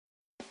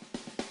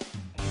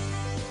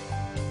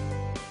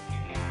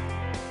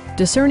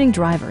Discerning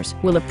drivers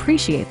will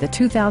appreciate the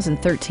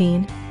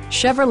 2013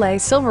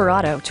 Chevrolet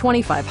Silverado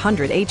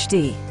 2500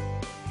 HD.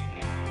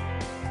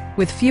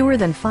 With fewer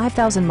than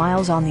 5,000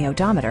 miles on the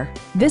odometer,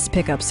 this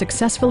pickup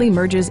successfully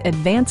merges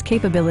advanced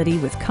capability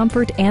with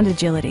comfort and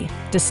agility,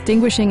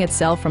 distinguishing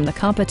itself from the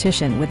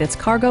competition with its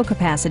cargo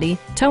capacity,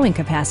 towing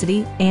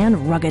capacity,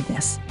 and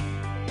ruggedness.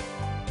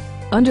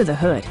 Under the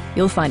hood,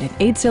 you'll find an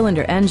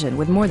 8-cylinder engine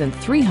with more than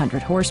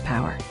 300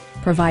 horsepower,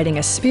 providing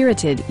a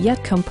spirited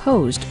yet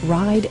composed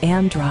ride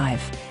and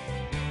drive.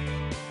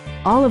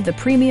 All of the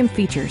premium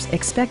features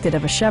expected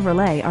of a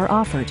Chevrolet are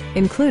offered,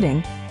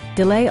 including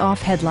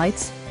delay-off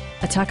headlights,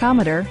 a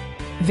tachometer,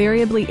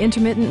 variably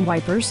intermittent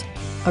wipers,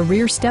 a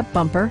rear step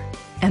bumper,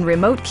 and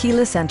remote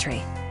keyless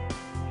entry.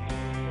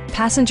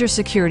 Passenger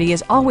security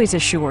is always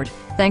assured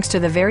thanks to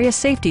the various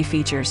safety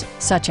features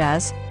such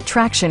as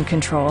traction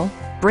control,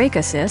 brake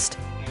assist,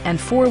 and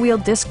 4-wheel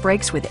disc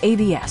brakes with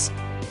ABS.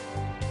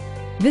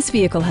 This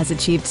vehicle has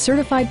achieved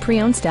certified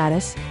pre-owned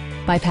status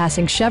by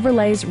passing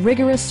Chevrolet's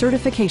rigorous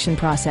certification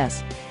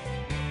process.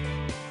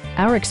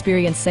 Our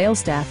experienced sales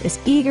staff is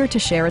eager to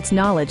share its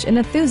knowledge and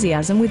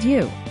enthusiasm with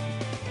you.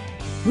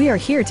 We are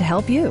here to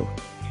help you.